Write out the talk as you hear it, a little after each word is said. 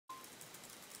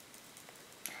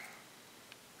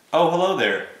Oh, hello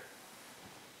there.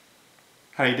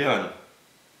 How you doing?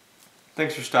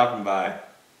 Thanks for stopping by.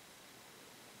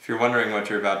 If you're wondering what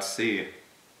you're about to see,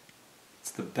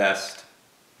 it's the best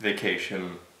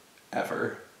vacation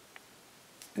ever.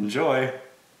 Enjoy!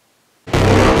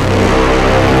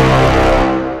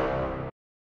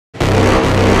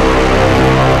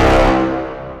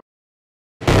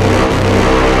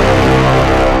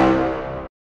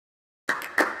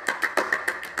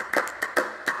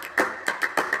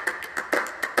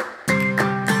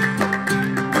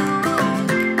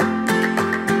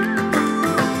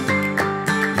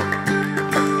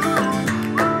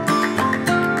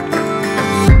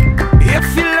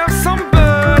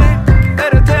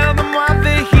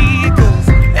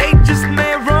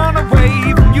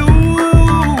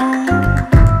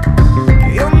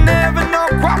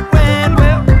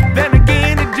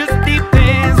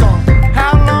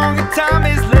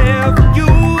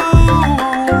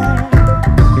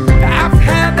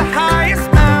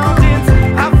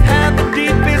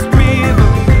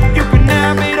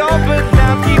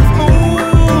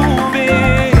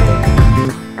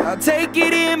 Take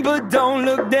it in, but don't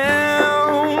look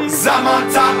down. 'Cause I'm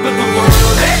on top of the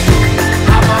world, eh?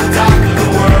 I'm on top of the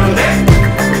world, eh?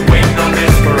 Been waiting on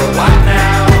this for a while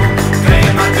now,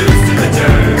 paying my dues to the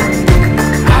dirt.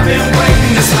 I've been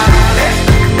waiting to smile, eh?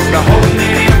 Been holding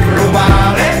it in for a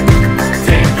while, eh?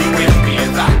 Take you with me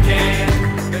if I can.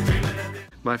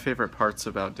 My favorite parts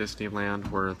about Disneyland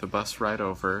were the bus ride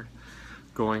over,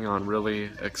 going on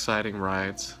really exciting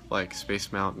rides like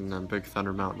Space Mountain and Big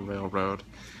Thunder Mountain Railroad,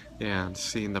 and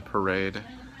seeing the parade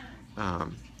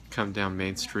come down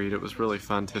Main Street. It was really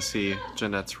fun to see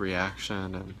Jeanette's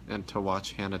reaction and to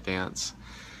watch Hannah dance,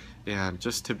 and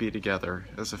just to be together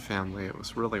as a family. It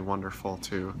was really wonderful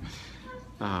to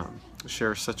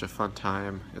share such a fun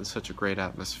time in such a great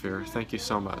atmosphere. Thank you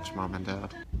so much, Mom and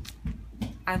Dad.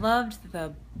 I loved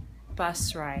the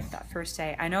bus ride that first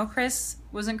day. I know Chris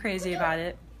wasn't crazy about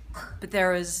it, but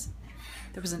there was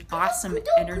an awesome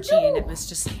energy, and it was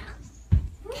just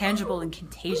tangible and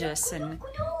contagious, and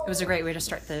it was a great way to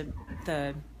start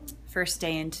the first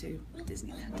day into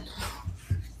Disneyland.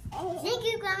 Thank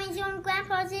you, Grandma Joe and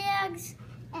Grandpa Ziggs.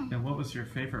 And what was your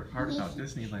favorite part about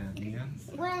Disneyland, Ian?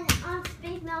 When on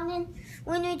Space Mountain,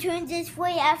 when we turn this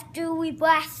way after we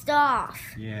blast off.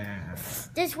 Yeah.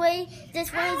 This way,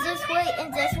 this way, this way,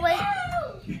 and this way.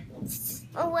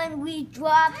 When we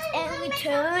dropped and we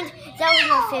turned, that was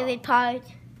my favorite part.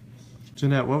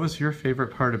 Jeanette, what was your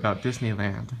favorite part about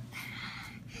Disneyland?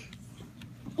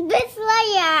 Buzz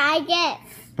Lightyear, I guess.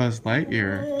 Buzz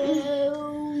Lightyear.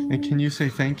 And can you say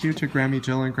thank you to Grammy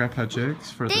Jill and Grandpa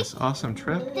Jigs for this awesome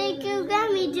trip? Thank you,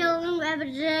 Grandma Joe and Grandpa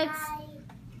Jigs.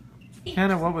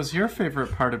 Hannah, what was your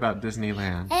favorite part about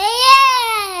Disneyland?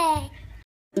 Hey!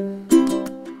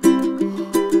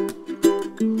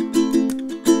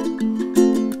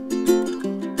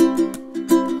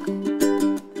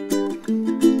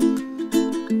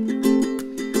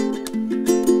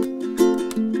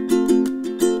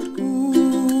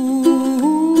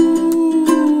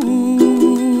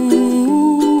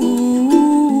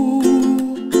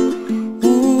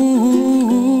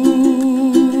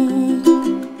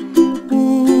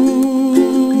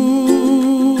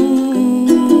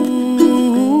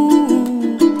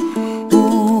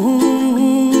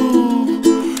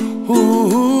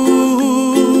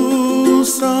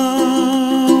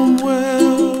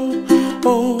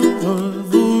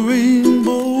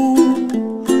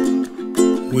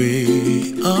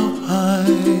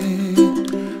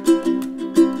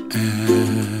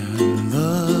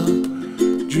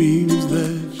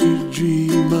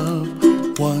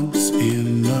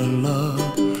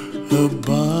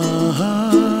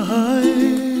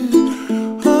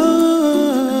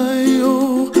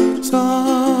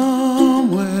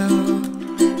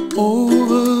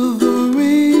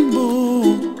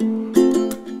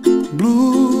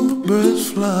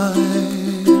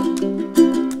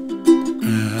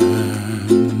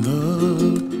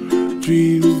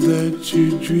 Dreams that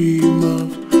you dream of,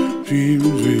 dreams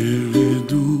really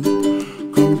do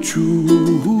come true.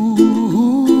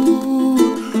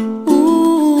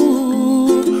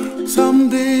 Ooh,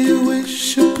 someday you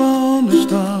wish upon a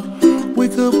star,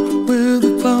 wake up where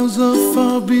the clouds are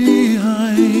far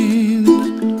behind.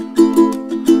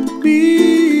 Be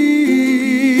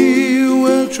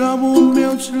where trouble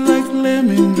melts like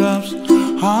lemon drops,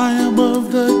 high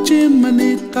above the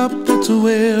chimney top. That's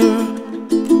where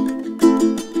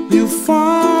you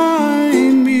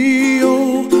find me,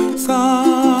 oh, somewhere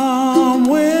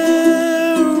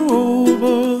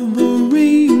over the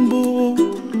rainbow.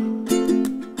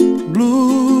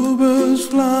 Bluebirds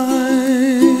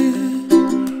fly,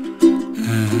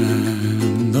 and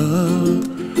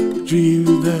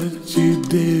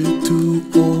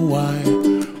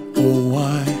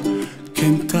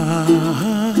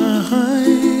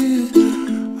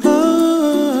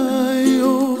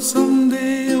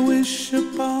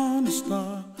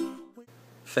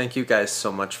Thank you guys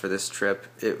so much for this trip.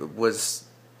 It was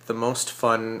the most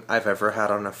fun I've ever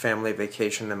had on a family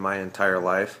vacation in my entire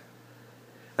life.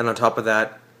 And on top of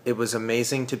that, it was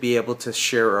amazing to be able to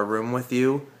share a room with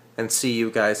you and see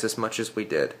you guys as much as we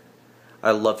did.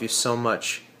 I love you so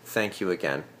much. Thank you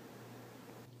again.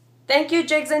 Thank you,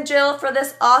 Jigs and Jill, for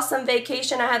this awesome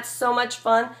vacation. I had so much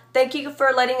fun. Thank you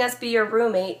for letting us be your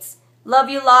roommates. Love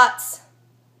you lots.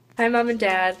 Hi, Mom and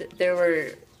Dad. There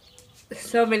were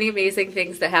so many amazing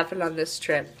things that happened on this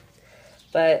trip,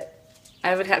 but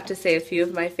I would have to say a few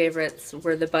of my favorites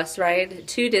were the bus ride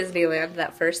to Disneyland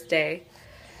that first day,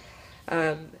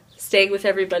 staying with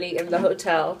everybody in the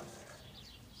hotel,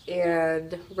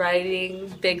 and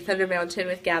riding Big Thunder Mountain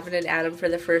with Gavin and Adam for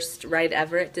the first ride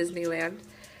ever at Disneyland,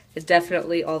 and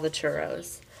definitely all the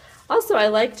churros. Also, I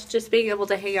liked just being able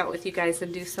to hang out with you guys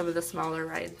and do some of the smaller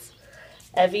rides.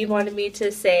 Evie wanted me to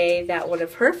say that one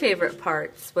of her favorite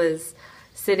parts was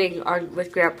sitting with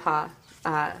Grandpa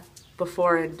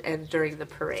before and during the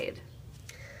parade.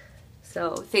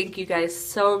 So thank you guys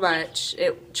so much.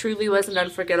 It truly was an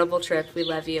unforgettable trip. We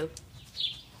love you.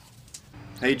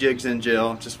 Hey Jigs and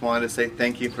Jill, just wanted to say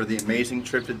thank you for the amazing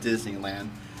trip to Disneyland.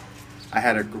 I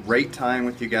had a great time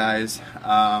with you guys.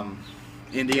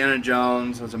 Indiana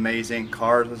Jones was amazing,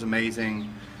 Cars was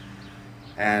amazing,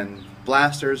 and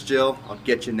Blasters, Jill, I'll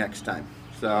get you next time.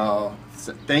 So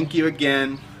thank you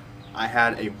again. I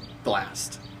had a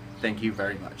blast. Thank you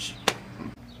very much.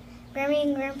 Grammy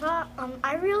and Grandpa,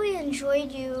 I really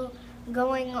enjoyed you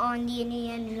going on the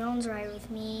Indiana Jones ride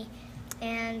with me,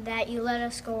 and that you let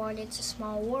us go on It's a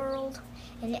Small World,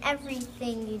 and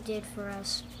everything you did for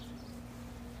us.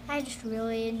 I just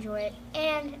really enjoy it,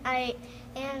 and I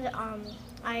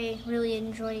really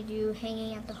enjoyed you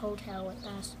hanging at the hotel with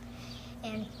us.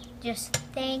 And just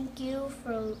thank you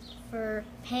for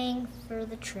paying for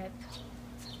the trip.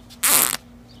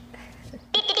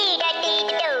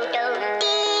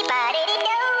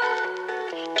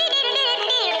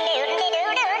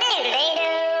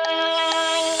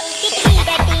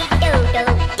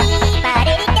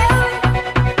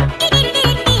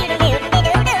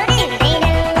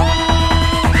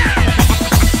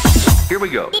 Here we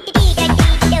go.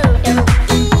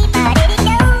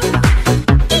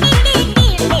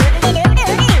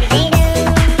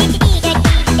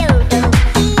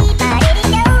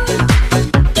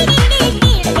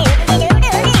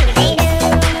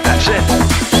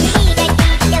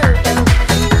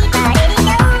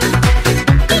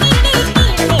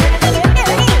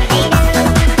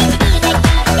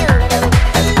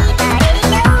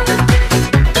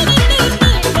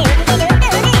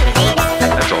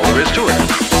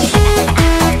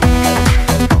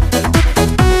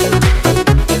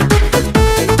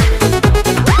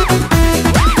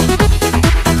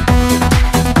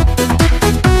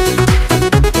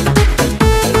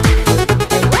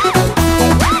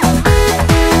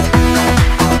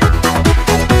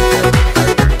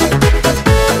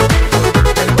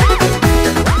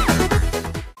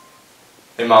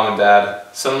 Hey Mom and Dad,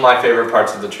 some of my favorite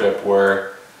parts of the trip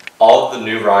were all of the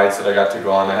new rides that I got to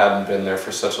go on. I hadn't been there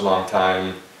for such a long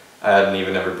time. I hadn't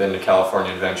even ever been to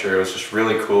California Adventure. It was just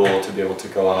really cool to be able to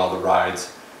go on all the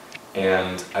rides.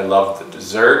 And I loved the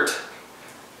dessert.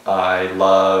 I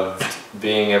loved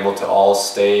being able to all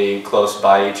stay close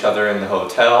by each other in the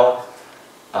hotel.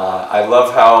 I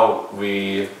love how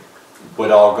we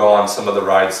would all go on some of the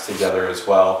rides together as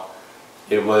well.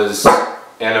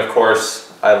 And of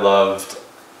course, I loved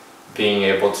being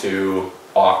able to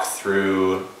walk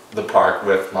through the park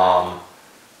with Mom,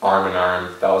 arm in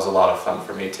arm. That was a lot of fun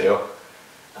for me too.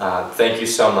 Thank you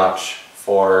so much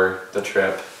for the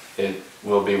trip. It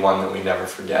will be one that we never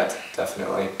forget,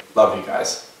 definitely. Love you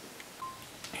guys.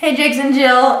 Hey Jigs and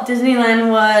Jill, Disneyland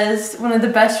was one of the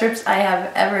best trips I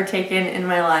have ever taken in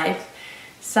my life.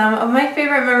 Some of my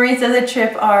favorite memories of the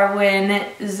trip are when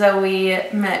Zoe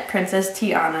met Princess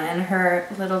Tiana in her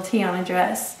little Tiana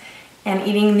dress and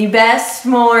eating the best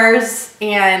s'mores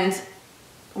and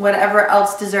whatever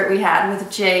else dessert we had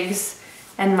with Jigs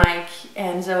and Mike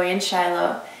and Zoe and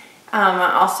Shiloh.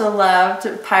 I also loved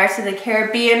Pirates of the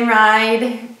Caribbean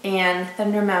ride and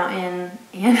Thunder Mountain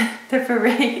and the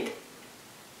parade.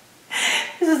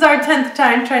 This is our 10th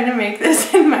time trying to make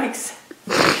this, and Mike's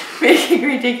making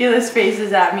ridiculous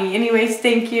faces at me. Anyways,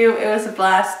 thank you. It was a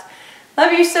blast.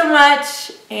 Love you so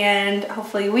much, and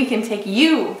hopefully we can take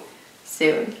you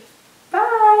soon.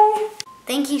 Bye!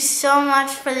 Thank you so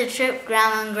much for the trip,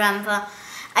 Grandma and Grandpa.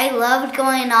 I loved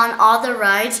going on all the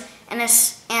rides, and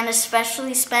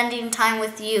especially spending time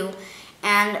with you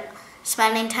and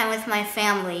spending time with my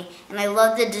family. And I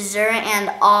loved the dessert and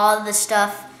all the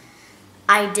stuff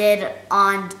I did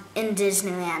in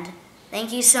Disneyland.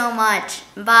 Thank you so much.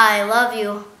 Bye. Love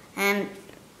you. And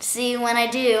see you when I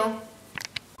do.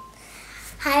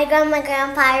 Hi, Grandma and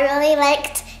Grandpa. I really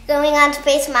liked going on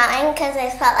Space Mountain because I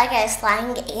felt like I was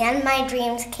flying and my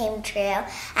dreams came true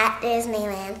at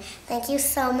Disneyland. Thank you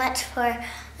so much for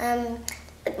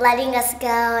letting us go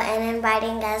and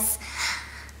inviting us.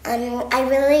 I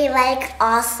really liked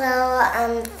also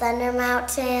Thunder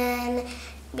Mountain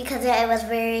because it was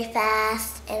very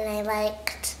fast, and I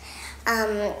liked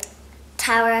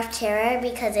Tower of Terror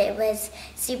because it was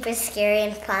super scary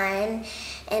and fun.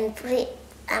 And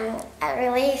I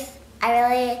really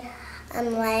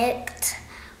liked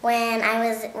when I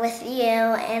was with you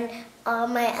and all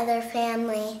my other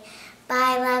family.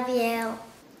 Bye, love you.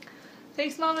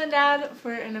 Thanks, Mom and Dad,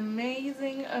 for an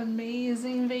amazing,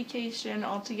 amazing vacation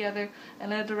all together.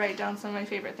 And I had to write down some of my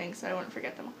favorite things so I wouldn't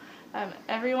forget them all.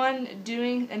 Everyone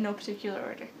doing, in no particular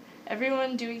order,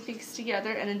 everyone doing things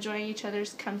together and enjoying each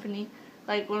other's company.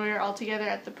 Like when we were all together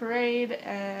at the parade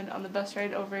and on the bus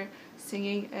ride over,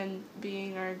 singing and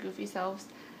being our goofy selves.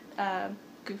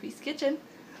 Goofy's Kitchen.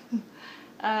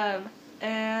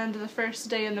 And the first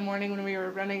day in the morning when we were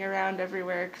running around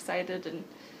everywhere excited and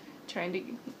trying to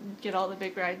get all the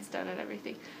big rides done and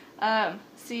everything.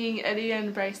 Seeing Eddie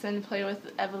and Bryson play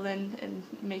with Evelyn and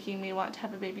making me want to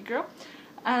have a baby girl.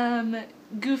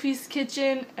 Goofy's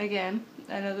Kitchen, again,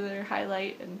 another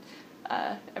highlight, and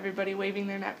everybody waving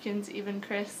their napkins, even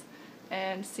Chris,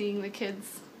 and seeing the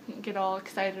kids get all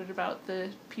excited about the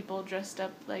people dressed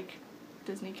up like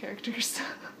Disney characters.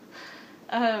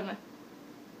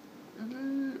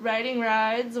 Riding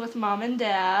rides with Mom and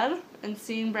Dad and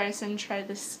seeing Bryson try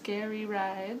the scary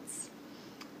rides,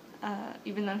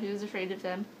 even though he was afraid of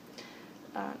them.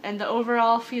 And the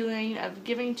overall feeling of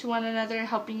giving to one another,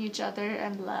 helping each other,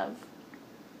 and love.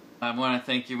 I want to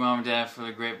thank you, Mom and Dad, for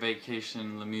the great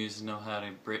vacation. LeMieux know how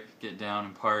to get down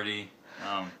and party.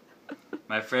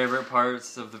 My favorite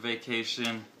parts of the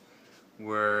vacation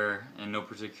were, in no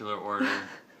particular order,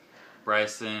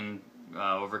 Bryson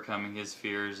overcoming his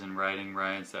fears and riding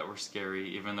rides that were scary,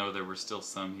 even though there were still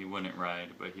some he wouldn't ride,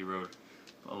 but he rode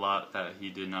a lot that he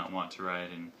did not want to ride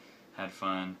and had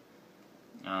fun.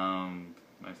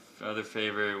 My other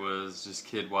favorite was just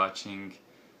kid watching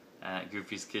at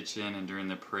Goofy's Kitchen and during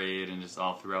the parade and just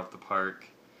all throughout the park.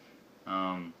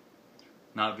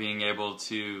 Not being able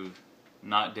to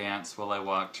not dance while I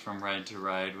walked from ride to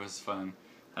ride was fun.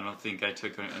 I don't think I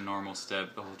took a normal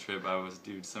step the whole trip. I was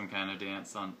doing some kind of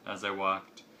dance as I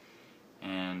walked,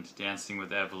 and dancing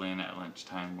with Evelyn at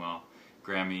lunchtime while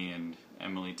Grammy and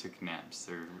Emily took naps.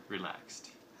 They're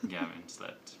relaxed. Gavin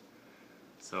slept.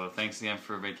 So thanks again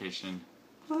for vacation.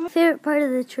 My favorite part of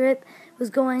the trip was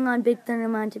going on Big Thunder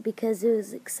Mountain because it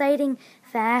was exciting,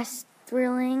 fast,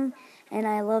 thrilling, and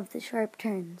I loved the sharp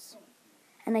turns.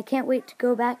 And I can't wait to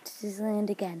go back to Disneyland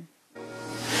again.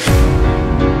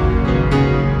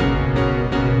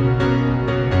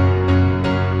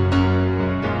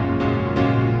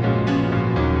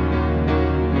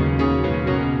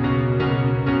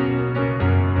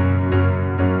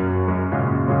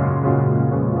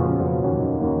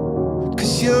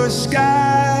 Cause you're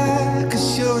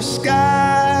a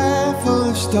sky full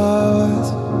of stars.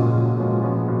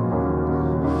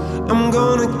 I'm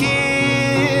gonna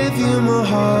give you my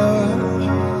heart.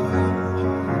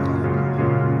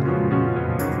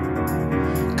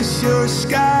 Cause you're a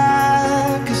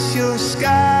sky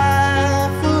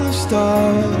full of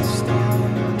stars.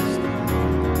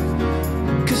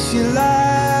 Cause you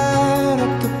light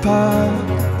up the park.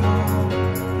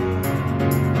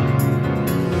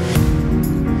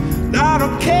 I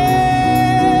don't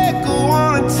care, go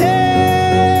on and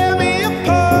tear me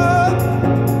apart.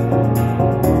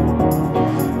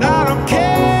 I don't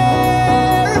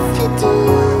care if you do.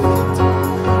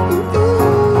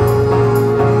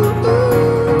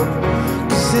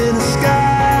 Cause in the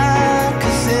sky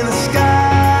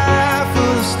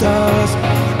full of stars,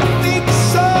 I think I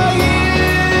saw you.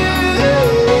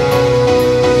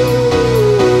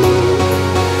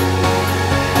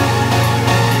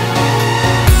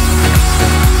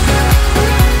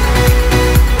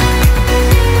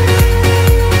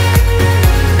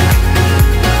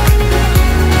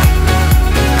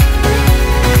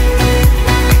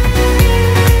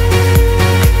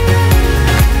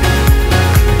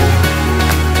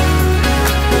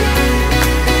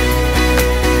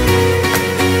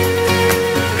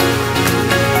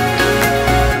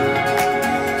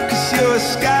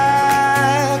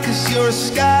 Cause you're a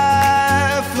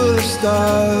sky full of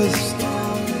stars.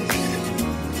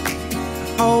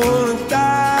 I wanna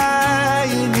die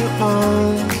in your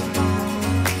arms.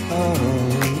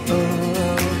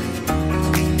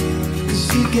 Cause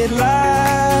you get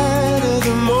lighter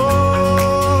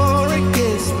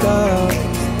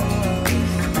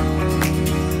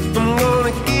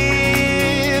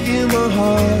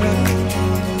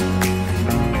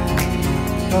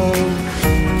Oh,